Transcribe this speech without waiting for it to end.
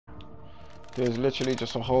There's literally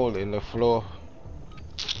just a hole in the floor.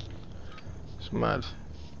 It's mad.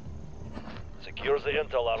 Secure the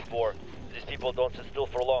intel, R4. These people don't sit still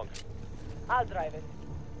for long. I'll drive it.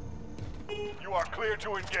 You are clear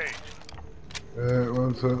to engage.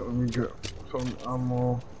 One sec, let me get some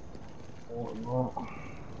ammo. Whatnot.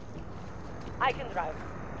 I can drive.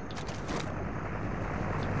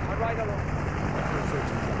 I'll ride along.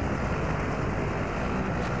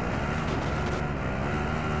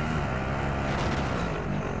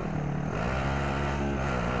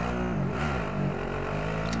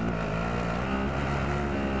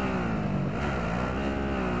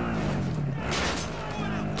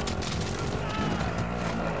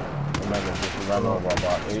 I know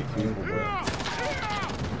about 8 people, bro.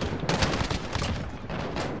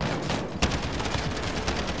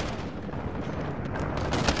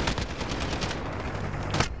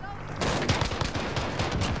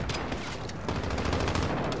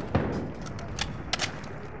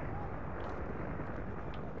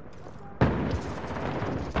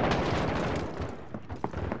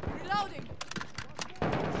 Reloading.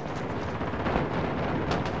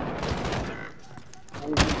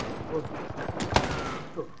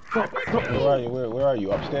 Where are you? Where are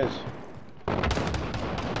you? Upstairs.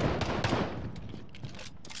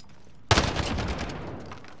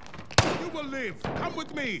 You will live. Come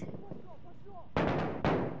with me.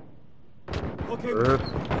 Okay. Good.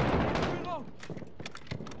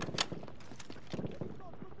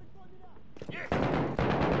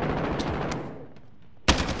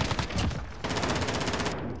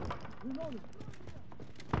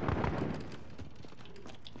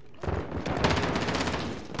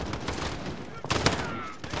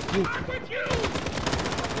 I'm with you.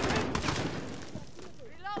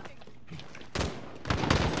 Reloading.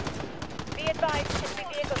 Be advised, enemy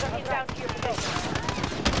vehicles are inbound to your position.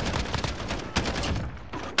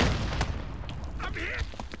 I'm hit.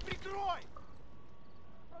 Прикрой.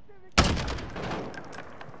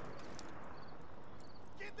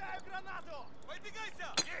 Кидаю гранату. Выдвигайся.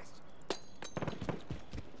 Есть.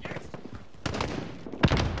 Есть.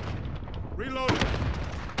 Reloading.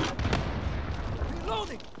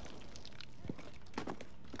 Reloading.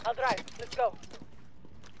 I'll drive. Let's go.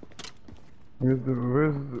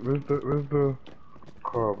 Where's the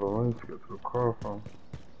car, bro? I need to get to the car from.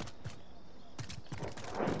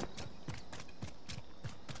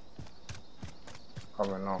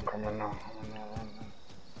 Coming now, coming now.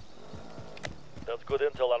 That's good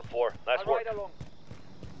intel, R4. Nice I'll work. ride along.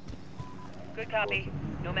 Good copy.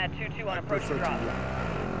 Nomad 2-2 on approach to drop.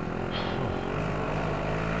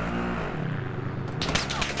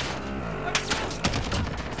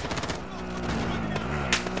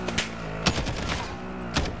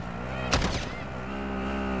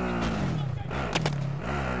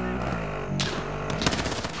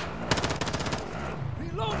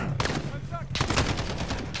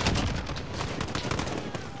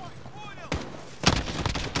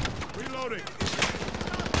 Reloading.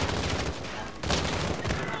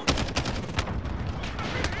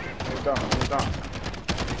 He's down, he's down.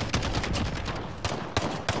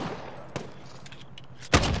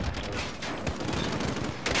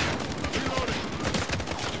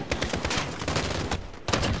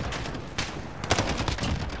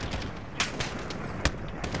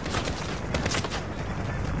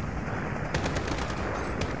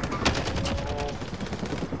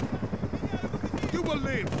 You will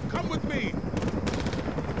live. Come with me.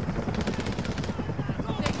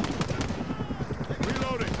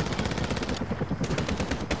 Reloading.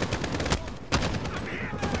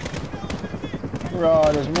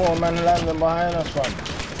 Bro, there's more man landing behind us, fam.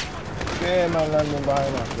 Yeah, man landing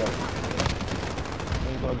behind us, bro.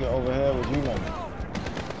 We gotta get over here with you, man.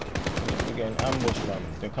 We're getting ambushed, man.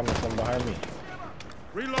 They're coming from behind me.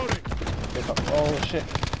 Reloading. Pick up. Oh shit.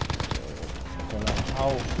 I don't know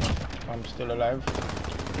how I'm still alive.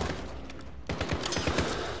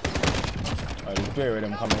 Oh, there's three of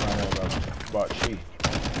them coming around here, bro. But she.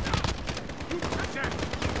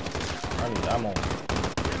 I need ammo.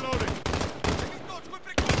 Reloading.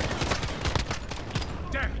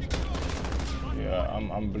 Yeah,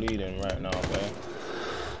 I'm bleeding right now, man.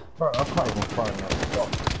 Bro, I can't even find that stop.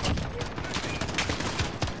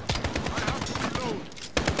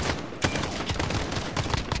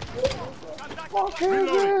 Fuck is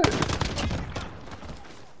it?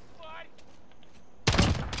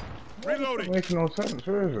 Reloading. It makes no sense,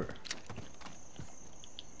 where is it?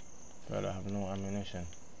 But I have no ammunition.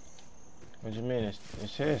 What do you mean?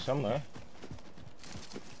 It's here somewhere.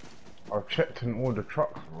 I've checked in all the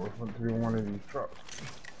trucks, bro. It's meant to be in one of these trucks.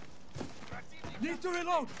 Need to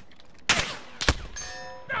reload.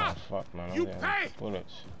 Oh fuck, man. You I'm getting pay!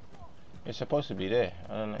 bullets. It's supposed to be there.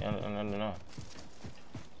 I don't know.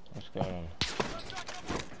 What's going on?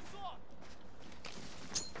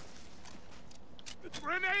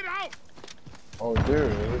 Grenade out! Oh, there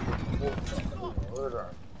it is.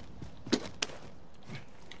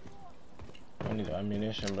 I need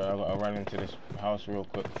ammunition, bro. I'll run into this house real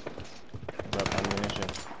quick. Grab ammunition.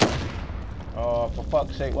 Oh, for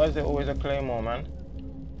fuck's sake, why is there always a claymore, man?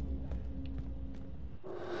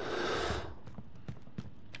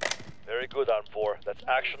 Very good on 4. That's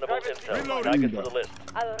actionable intel. Reloading. Back into the list.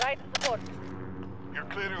 I'll ride support. You're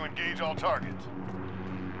clear to engage all targets.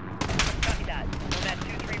 Copy that. Nomad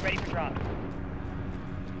 2-3 ready for drop.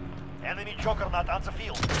 Enemy juggernaut on the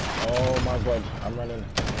field. Oh my god, I'm running.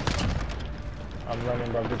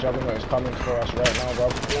 Bro. The juggernaut is coming for us right now, bro.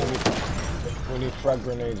 We need frag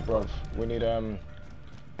grenades, bro. We need,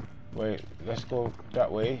 wait, let's go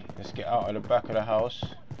that way. Let's get out of the back of the house.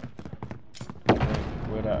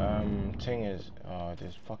 Where the, thing is. Oh,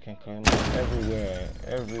 there's fucking claymores everywhere.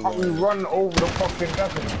 Can't we run over the fucking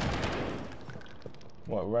gathering?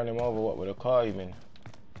 What, run him over, what, with a car, you mean?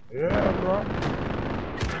 Yeah, bro.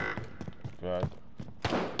 God.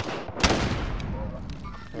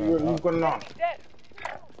 You're gonna. Dead.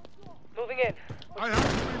 Moving in. I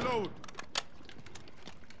have to reload.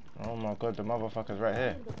 Oh my god, the motherfucker's right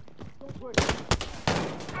here.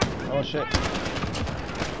 Oh shit.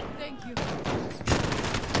 Thank you.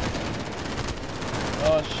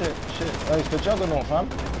 Oh shit. Oh, it's the juggernaut, fam.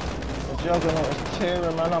 The juggernaut is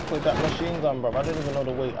tearing man up with that machine gun, bro. I don't even know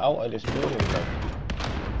the way out of this building, bro.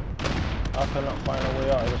 I cannot find a way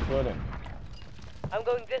out of this building. I'm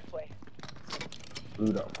going this way.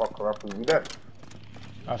 Blew that fucker up, is he dead?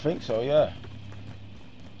 I think so, yeah.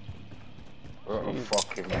 What a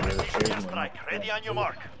fucking Strike. Ready on your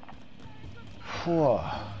mark. Whew.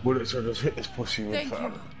 bullets are just hit this pussy with Thank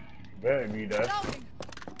fam. you. Better be dead. Reloading.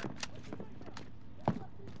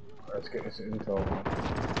 Let's get this intel.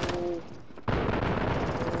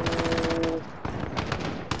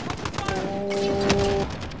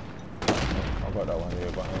 I got that one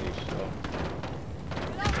here behind you, so.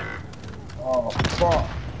 Oh fuck.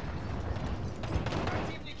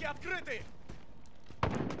 Противники открыты!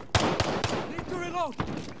 Need to reload.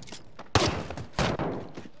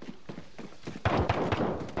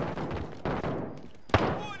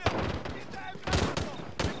 Понял! Кидаем гранату!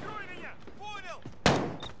 Прикрой меня! Понял!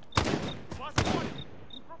 Вас понял!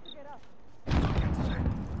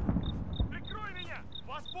 Прикрой меня!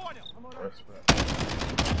 Вас понял! Respect.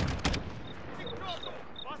 Прикрой!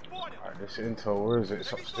 Вас понял! Alright, this intel, where is it?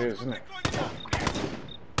 It's upstairs, isn't it?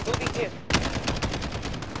 Moving here.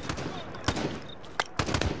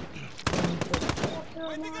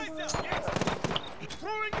 Выдвигайся!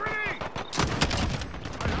 Throwing grenade!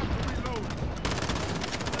 I have to reload.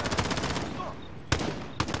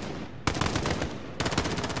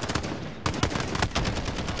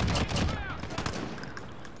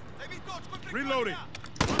 Reloading.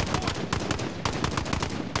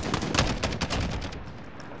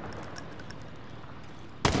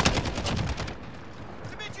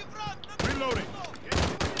 Reloading.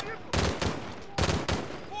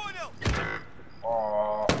 Понял.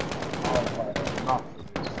 Oh, I've had enough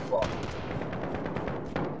of this fuck.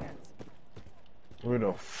 Where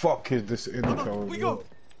the fuck is this intel? we go.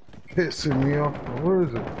 Pissing me off. Where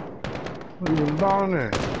is it? Not even down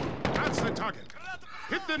there. That's the target.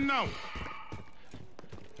 Hit them now.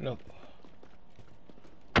 Look.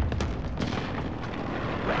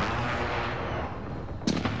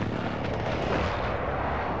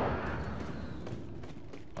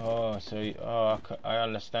 Oh, so I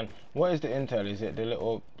understand. What is the intel? Is it the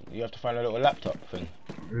little? You have to find a little laptop thing.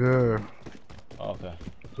 Yeah. Oh, okay.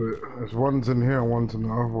 So there's one's in here and one's in the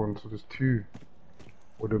other one, so there's two.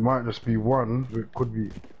 Or there might just be one, but it could be.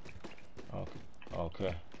 Okay.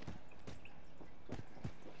 Okay.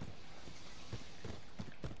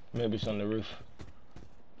 Maybe it's on the roof.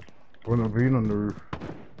 Wouldn't have been on the roof.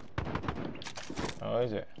 Oh,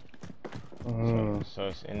 is it? So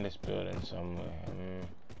it's in this building somewhere.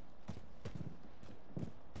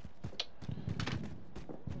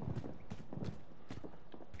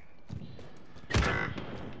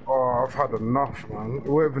 Oh, I've had enough, man.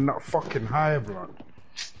 We're even that fucking high, blood.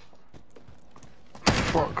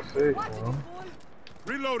 Fuck's sake, man.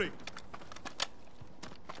 Reloading.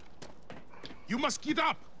 You must get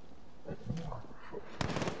up.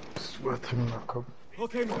 Sweating like a...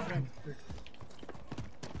 Okay, my friend.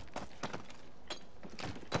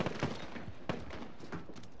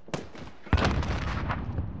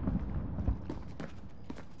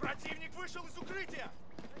 Противник вышел из укрытия.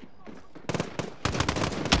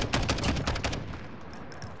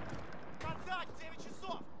 Контакт, 9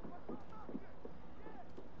 часов.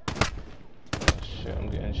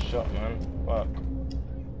 shot, man. Fuck.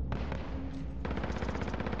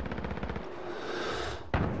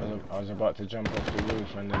 I was about to jump off the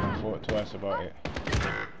roof and then I thought twice about it.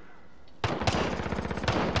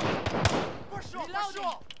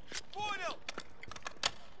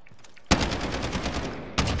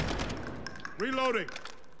 Reloading.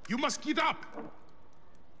 You must get up.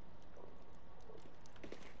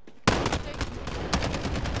 Oh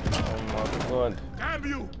my god. Damn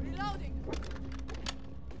you. Reloading.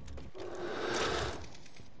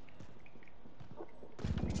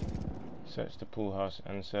 Search the pool house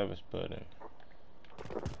and service building.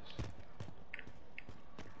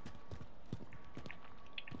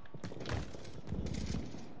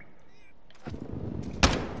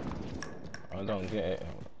 I don't get it.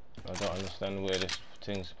 I don't understand where this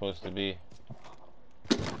thing's supposed to be.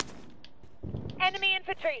 Enemy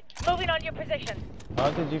infantry, moving on your position. How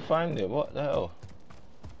did you find it? What the hell?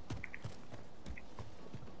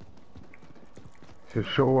 To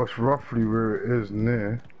show us roughly where it is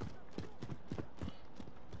near.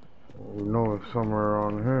 We know it's somewhere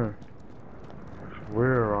around here.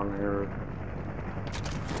 Where around here?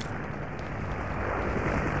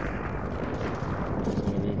 There's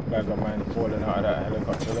gonna be a bag of mine falling out of that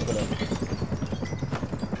helicopter. Look at them.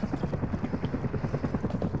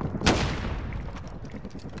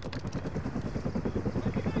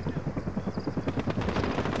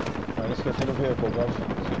 Right, let's get to the vehicle, guys.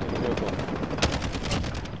 Let's get to the vehicle.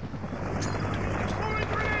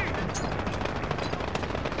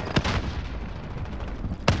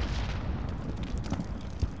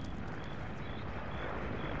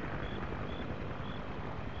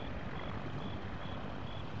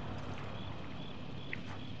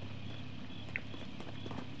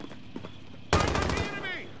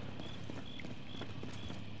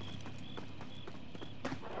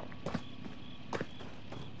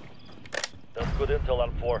 That's good intel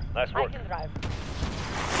on 4. Nice I work. can drive.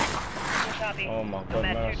 Good copy. Oh my god,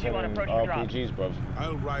 Nomad man, I'm 2-2 on sending approach to drop. RPGs, bruv.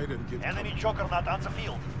 I'll ride and get Enemy juggernaut on the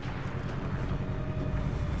field.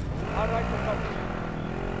 Alright, for copy.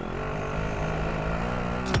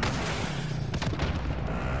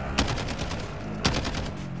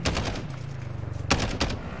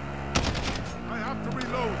 I have to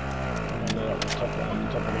reload. And then on the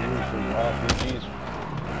top of the roof with RPGs.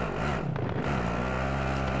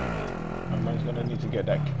 My man's gonna need to get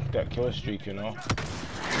that kill streak, you know.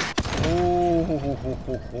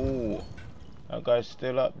 Ooh, that guy's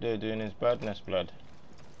still up there doing his badness, blood.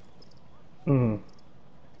 Hmm.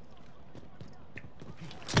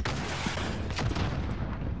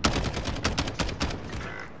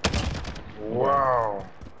 Wow.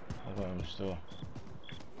 I got him still.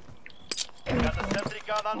 Got the sentry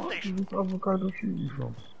gun on Where station. did this other guy just shoot you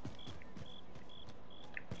from?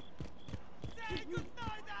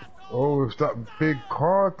 Oh, it's that big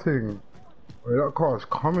car thing. Wait, that car's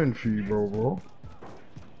coming for you, bro.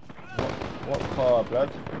 What car, blood?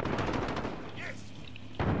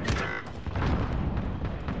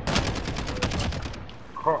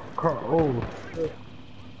 Cut, oh.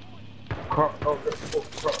 Cut, okay. Oh,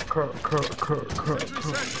 cut.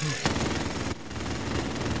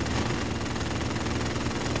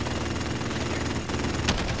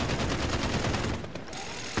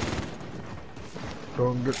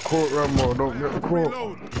 Don't get caught, Rambo, don't get caught.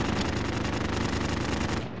 Reload.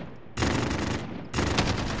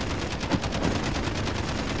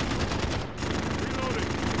 Reloading.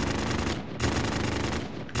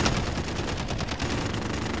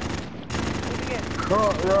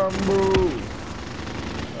 Cut, Rambo.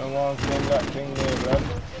 Come on, send that thing there, blood.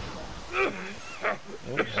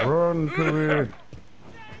 Oops. Run to it.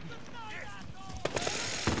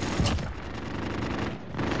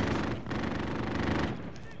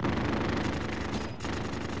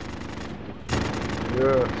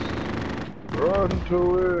 Yes. Run to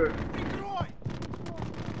it.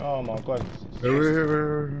 Oh my god.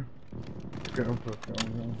 Here. Get him,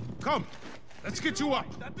 Come. Let's get you up.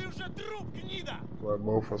 We're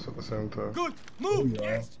both of us at the same time. Good. Move.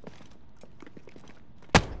 Yes.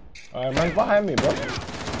 Alright, man's behind me, bro.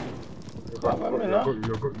 You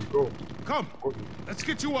go. Come. Let's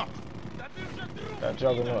get you up. That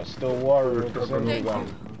juggernaut still warrior with the sentry gun.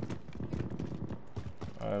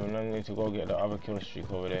 I need to go get the other kill streak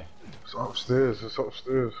over there. It's upstairs.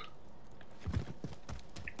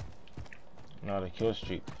 Now the kill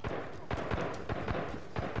streak.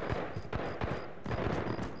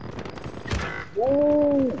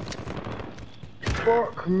 Whoa!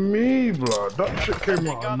 Fuck me, blood. That shit came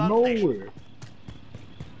out of nowhere.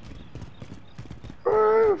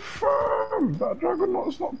 Hey, fam! That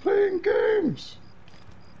Juggernaut's not playing games.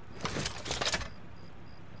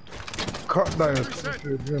 cut down.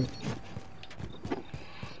 Again.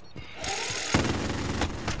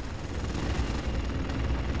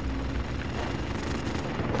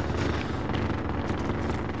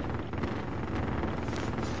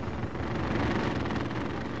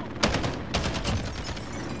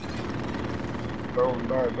 Don't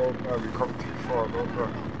die, we come too far, don't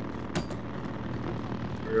die.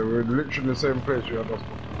 Yeah, we're literally in the same place we had us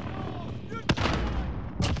before.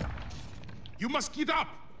 You must get up!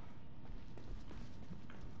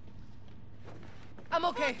 I'm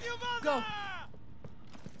okay. Go.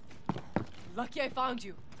 Lucky I found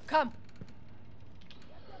you. Come.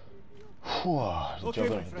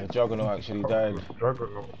 The Juggernaut actually died.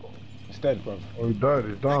 Juggernaut. It's dead, bro. Oh, he died,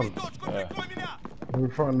 he's down. Yeah. Let me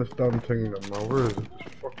find this damn thing then, man. Where is it?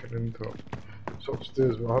 This fucking intel. It's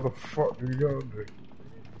upstairs, but how the fuck do we go there?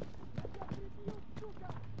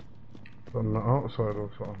 It's on the outside or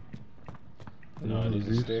something. No, there's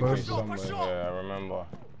a staircase somewhere here, I remember.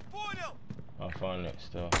 I found it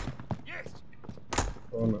still.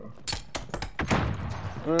 Oh no.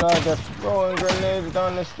 Blood, they're throwing grenades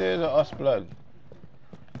down the stairs at us, blood.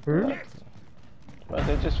 Who? But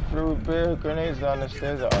they just threw beer grenades down the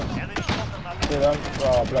stairs at us. See them?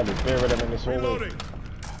 Oh, blood, there's beer of them in this hallway.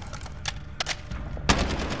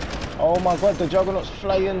 Oh my god, the Juggernaut's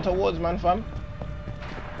flying towards man, fam.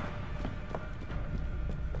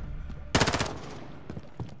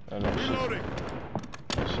 And that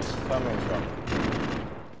shit's coming from.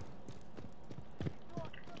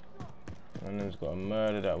 And he's got to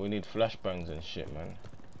murder that. We need flashbangs and shit, man.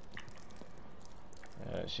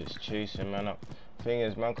 Yeah, that shit's chasing man up. Thing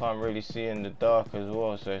is, man can't really see in the dark as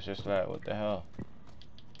well, so it's just like, what the hell?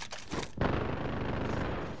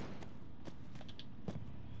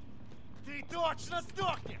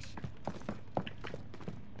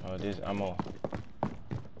 Oh, there's ammo.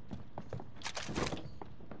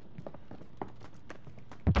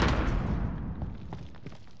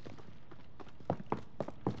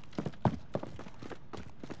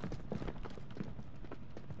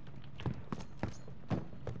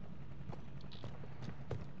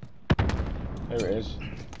 There it is.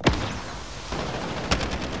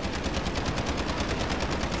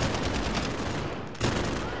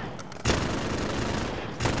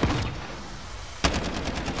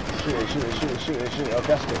 Shoot it. I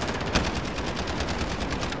gassed it.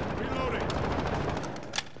 Reloading.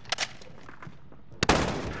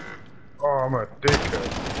 Oh, I'm a dickhead.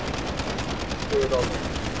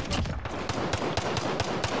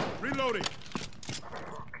 Reloading.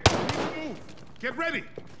 Get ready.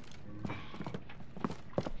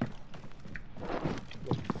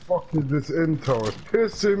 What the fuck is this intel? It's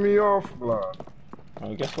pissing me off, blood.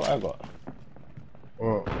 Oh, guess what I got?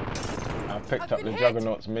 What? I picked up the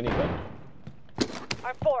Juggernaut's minigun.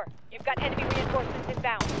 R4, you've got enemy reinforcements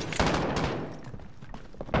inbound.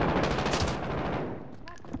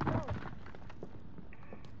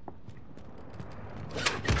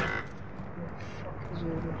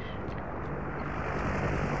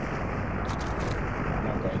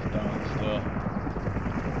 That guy's down still.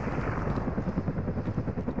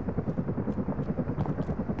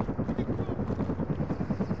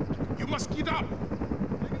 You must get up.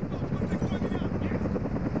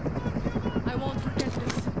 I won't forget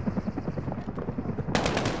this.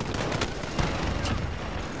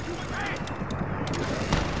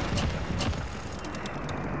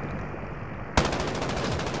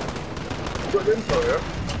 Good info, yeah?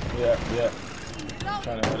 Yeah.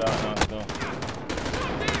 Trying to head out now still.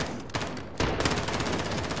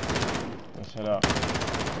 Let's head out.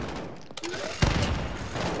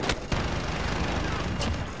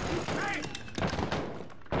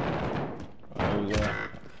 Oh yeah.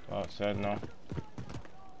 Outside now.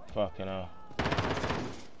 Fucking hell.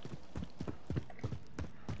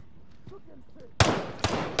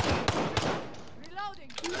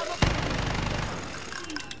 Reloading.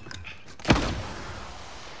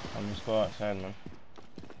 I'm just go outside, man.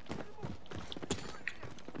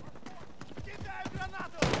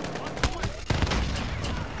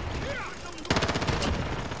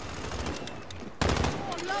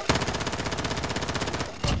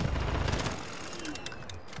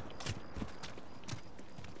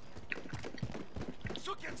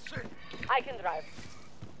 I can drive.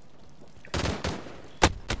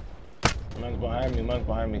 Man's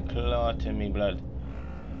behind me, clotting me blood.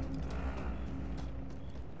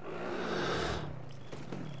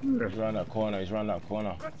 He's round that corner,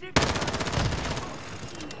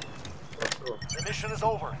 The mission is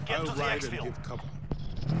over. Get I'll to the ride and exfil. give cover.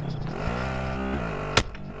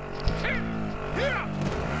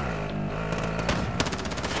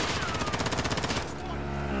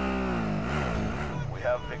 We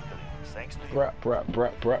have victory. Thanks to you.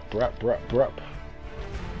 Brap.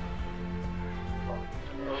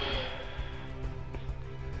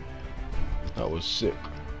 That was sick.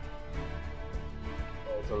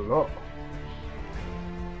 That was a lot.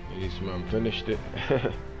 Yes, man, finished it.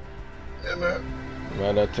 Yeah, man.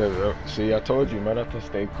 Man, see, I told you, man, I have to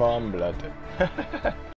stay calm, blood.